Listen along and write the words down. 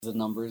The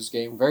numbers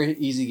game, very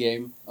easy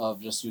game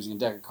of just using a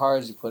deck of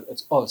cards. You put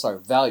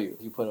value.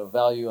 You put a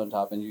value on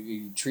top, and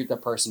you treat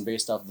that person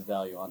based off the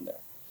value on there.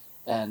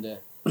 And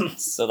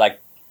so like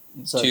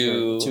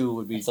two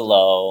would be it's a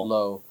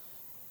low,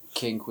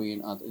 king,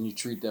 queen, and you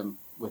treat them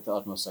with the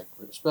utmost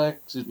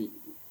respect.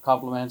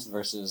 Compliments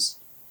versus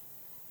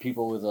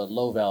people with a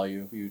low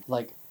value. You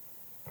like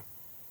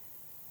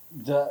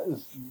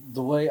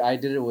the way I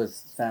did it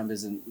with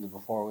Fanbiz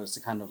before was to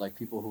kind of like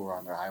people who were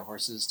on their high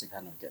horses to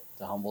kind of get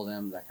to humble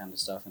them, that kind of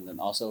stuff, and then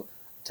also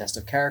a test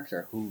of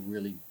character, who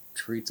really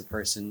treats a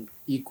person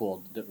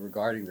equal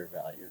regarding their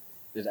value.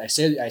 I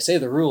say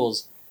the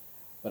rules,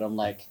 but I'm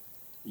like,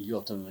 you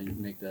ultimately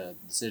make the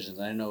decisions.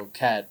 I know,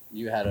 Kat,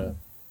 you had a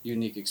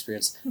unique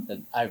experience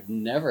that I've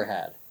never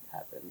had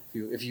happen.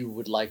 If you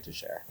would like to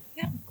share.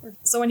 Yeah, of course.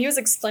 So when he was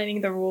explaining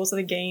the rules of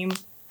the game,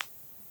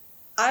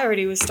 I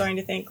already was starting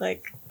to think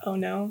like, oh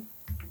no.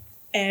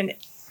 And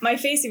my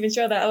face even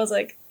showed that. I was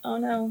like, oh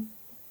no.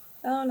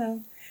 Oh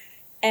no.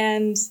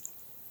 And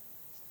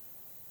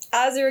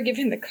as they were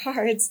giving the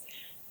cards,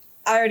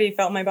 I already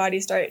felt my body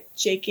start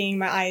shaking.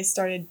 My eyes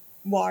started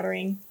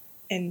watering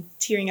and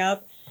tearing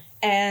up.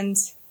 And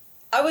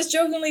I was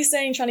jokingly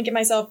saying, trying to get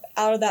myself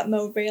out of that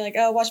mode where you're like,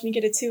 oh, watch me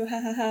get a 2,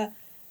 ha ha ha.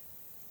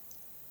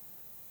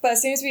 But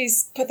as soon as we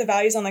put the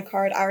values on the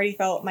card, I already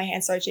felt my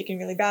hands started shaking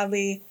really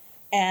badly.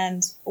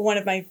 And one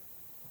of my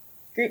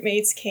group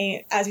mates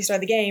came, as we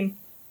started the game,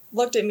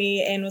 looked at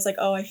me and was like,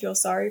 oh, I feel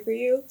sorry for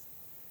you.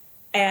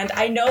 And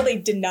I know they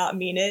did not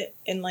mean it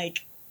in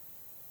like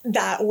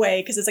that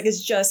way, because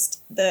it's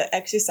just the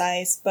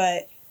exercise.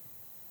 But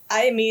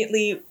I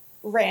immediately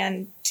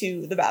ran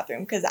to the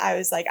bathroom because I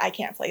was like, I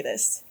can't play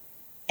this.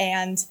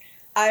 And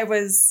I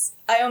was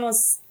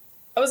in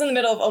the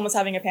middle of almost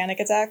having a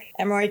panic attack.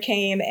 And Roy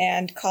came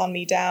and calmed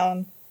me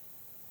down,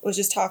 was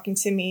just talking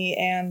to me,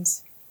 and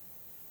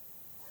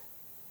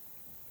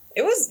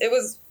it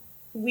was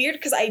weird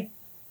because I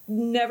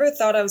never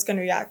thought I was going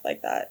to react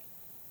like that.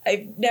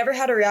 I've never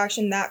had a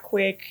reaction that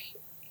quick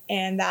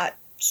and that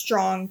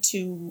strong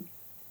to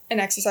an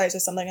exercise or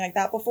something like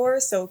that before,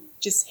 so it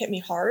just hit me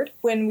hard.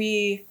 When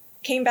we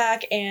came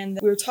back and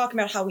we were talking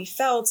about how we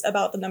felt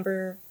about the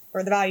number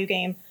or the value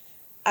game,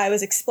 I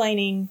was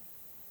explaining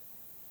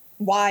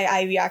why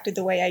I reacted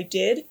the way I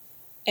did.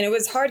 And it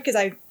was hard because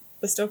I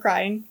was still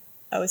crying.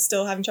 I was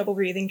still having trouble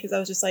breathing because I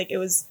was just like, it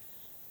was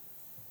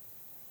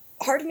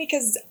hard for me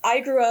because I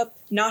grew up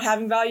not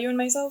having value in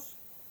myself.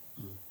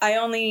 I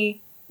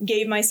only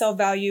gave myself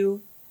value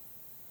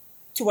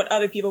to what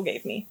other people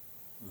gave me.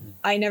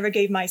 I never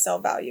gave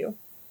myself value.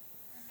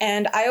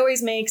 And I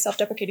always make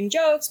self-deprecating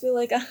jokes, be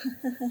like,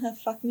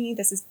 fuck me,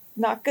 this is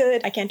not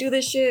good, I can't do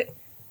this shit,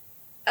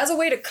 as a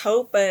way to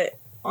cope. But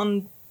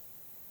on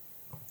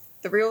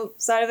the real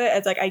side of it,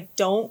 it's like I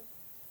don't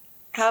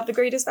have the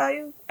greatest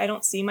value. I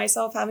don't see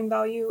myself having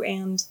value,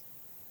 and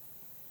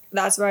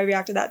that's why I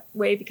reacted that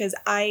way, because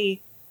I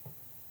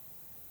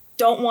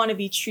don't want to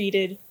be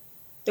treated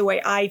the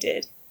way I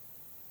did.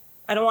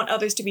 I don't want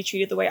others to be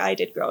treated the way I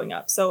did growing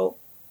up. So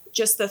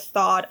just the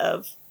thought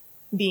of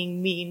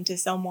being mean to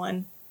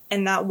someone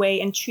in that way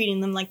and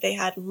treating them like they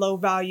had low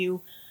value,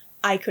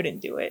 I couldn't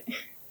do it.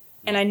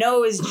 And I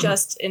know it was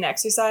just an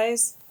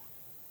exercise.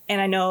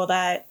 And I know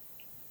that,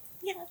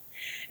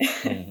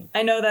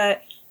 I know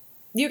that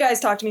you guys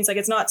talk to me. It's like,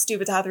 it's not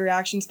stupid to have the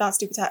reaction. It's not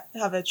stupid to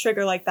have a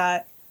trigger like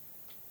that.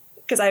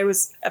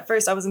 Because at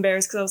first I was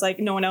embarrassed because I was like,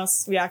 no one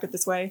else reacted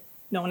this way.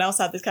 No one else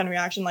had this kind of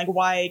reaction. Like,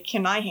 why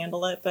can I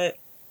handle it? But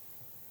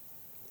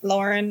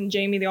Lauren,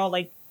 Jamie, they all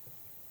like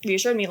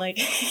reassured me, like,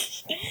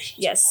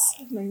 yes,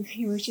 my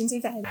emotions are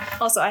valid.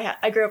 Also,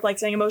 I grew up like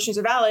saying emotions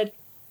are valid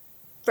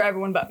for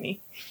everyone but me.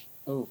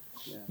 Oh,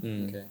 yeah.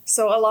 Okay.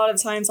 So a lot of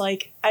the times,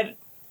 like, I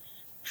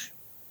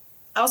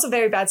also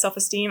very bad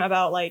self-esteem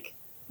about like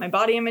my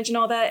body image and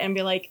all that, and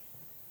be like,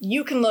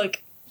 you can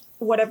look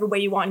whatever way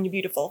you want and you're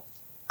beautiful.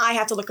 I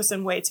have to look a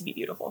certain way to be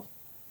beautiful.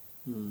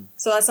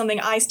 So that's something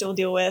I still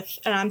deal with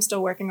and I'm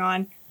still working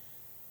on.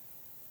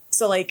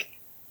 So like,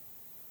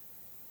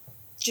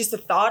 just the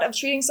thought of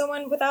treating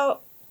someone with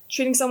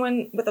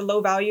a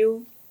low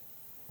value,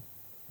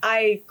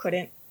 I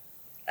couldn't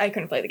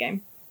play the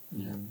game.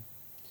 Yeah.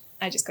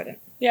 I just couldn't.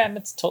 Yeah, and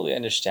that's totally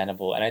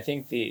understandable. And I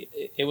think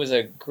it was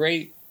a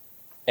great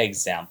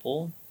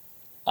example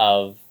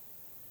of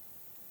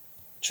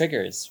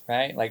triggers,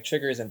 right? Like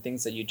triggers and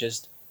things that you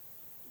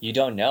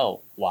don't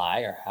know why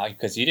or how,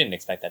 because you didn't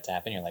expect that to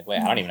happen. You're like, wait,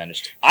 I don't even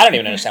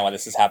understand why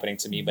this is happening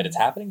to me, but it's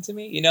happening to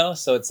me, you know?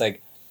 So it's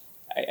like,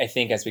 I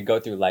think as we go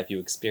through life, you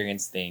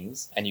experience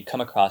things and you come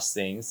across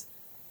things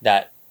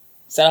that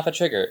set off a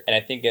trigger. And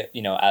I think,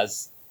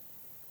 as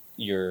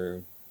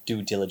your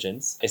due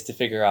diligence is to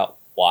figure out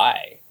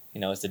why,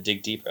 is to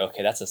dig deeper.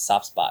 Okay, that's a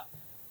soft spot.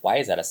 Why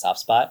is that a soft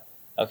spot?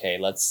 Okay,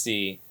 let's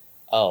see.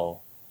 Oh,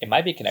 it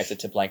might be connected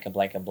to blank and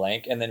blank and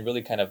blank. And then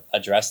really kind of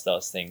address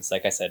those things.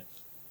 Like I said,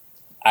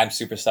 I'm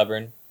super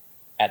stubborn.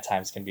 At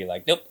times can be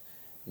like, nope,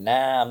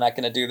 I'm not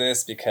going to do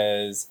this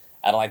because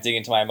I don't like digging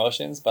into my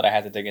emotions, but I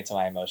had to dig into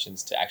my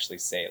emotions to actually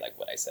say like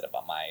what I said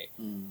about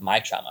my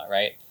trauma,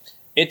 right?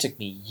 it took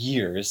me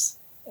years,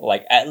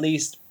 like at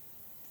least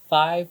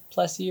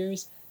 5+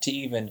 years, to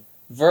even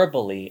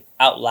verbally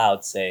out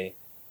loud say,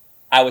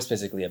 I was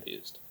physically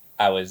abused.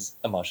 I was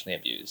emotionally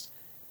abused.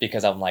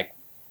 Because I'm like,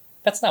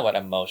 that's not what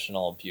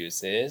emotional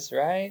abuse is,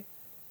 right?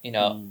 You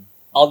know, Mm.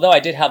 although I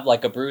did have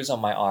like a bruise on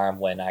my arm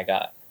when I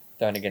got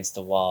thrown against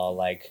the wall,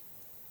 like,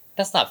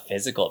 that's not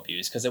physical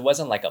abuse because it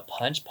wasn't like a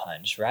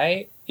punch,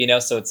 right? You know,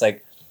 so it's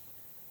like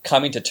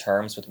coming to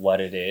terms with what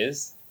it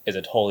is a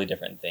totally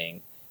different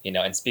thing, you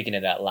know, and speaking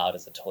it out loud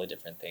is a totally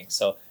different thing.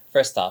 So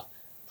first off,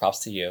 props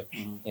to you,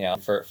 Mhm. you know,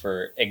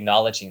 for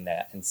acknowledging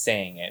that and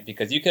saying it,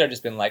 because you could have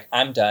just been like,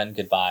 I'm done,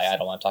 goodbye, I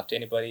don't want to talk to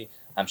anybody,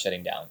 I'm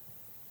shutting down.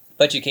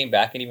 But you came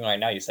back, and even right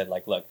now you said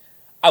like, look,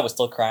 I was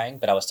still crying,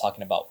 but I was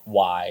talking about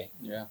why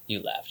Yeah. you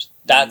left.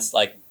 That's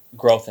like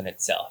growth in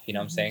itself, you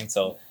know what I'm saying?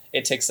 So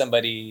it takes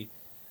somebody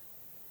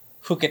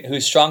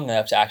who's strong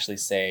enough to actually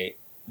say,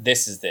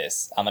 this is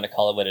this. I'm gonna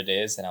call it what it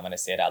is, and I'm gonna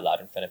say it out loud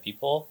in front of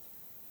people,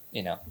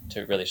 you know,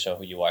 to really show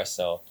who you are.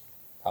 So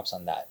props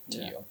on that to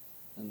Yeah. you.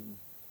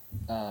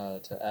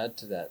 And to add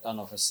to that, on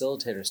a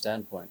facilitator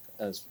standpoint,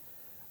 as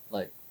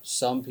like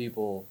some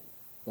people,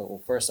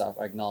 well, first off,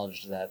 I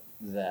acknowledge that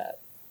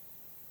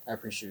I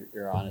appreciate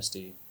your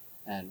honesty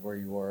and where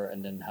you were,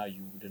 and then how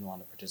you didn't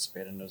want to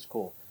participate, and it was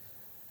cool.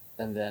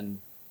 And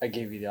then I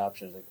gave you the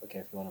option, like, okay,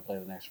 if you want to play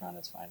the next round,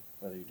 it's fine,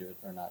 whether you do it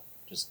or not.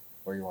 Just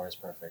where you are is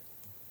perfect.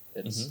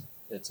 It's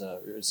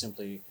Mhm. it's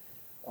simply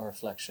a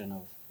reflection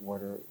of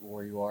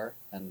where you are,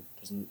 and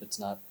it's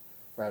not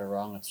right or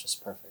wrong. It's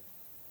just perfect.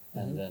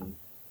 Mhm. And then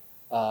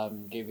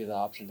gave you the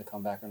option to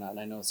come back or not. And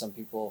I know some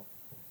people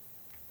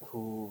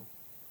who,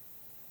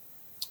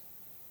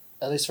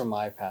 at least from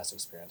my past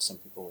experience, some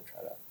people would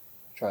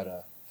try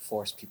to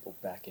force people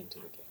back into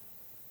the game,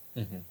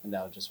 Mm-hmm. and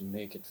that would just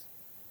make it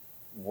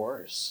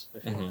worse. I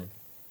feel Mhm. like.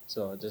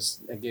 So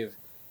I gave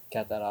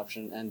Kat that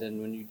option, and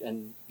then when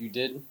you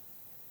did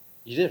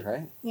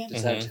right. Yeah.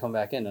 Decided Mhm. to come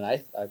back in, and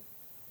I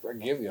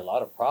give you a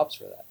lot of props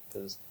for that,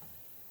 because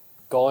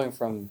going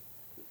from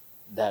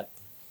that,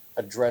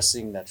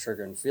 addressing that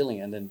trigger and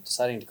feeling, and then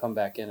deciding to come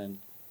back in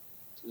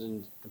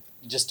and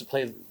just to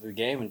play the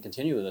game and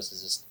continue with us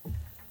is just.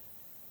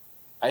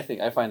 I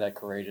find that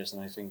courageous,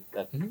 and I think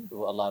that Mhm. a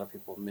lot of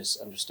people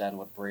misunderstand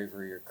what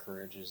bravery or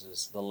courage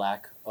is the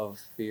lack of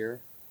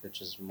fear,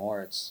 which is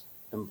more it's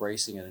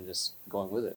embracing it and just going with it.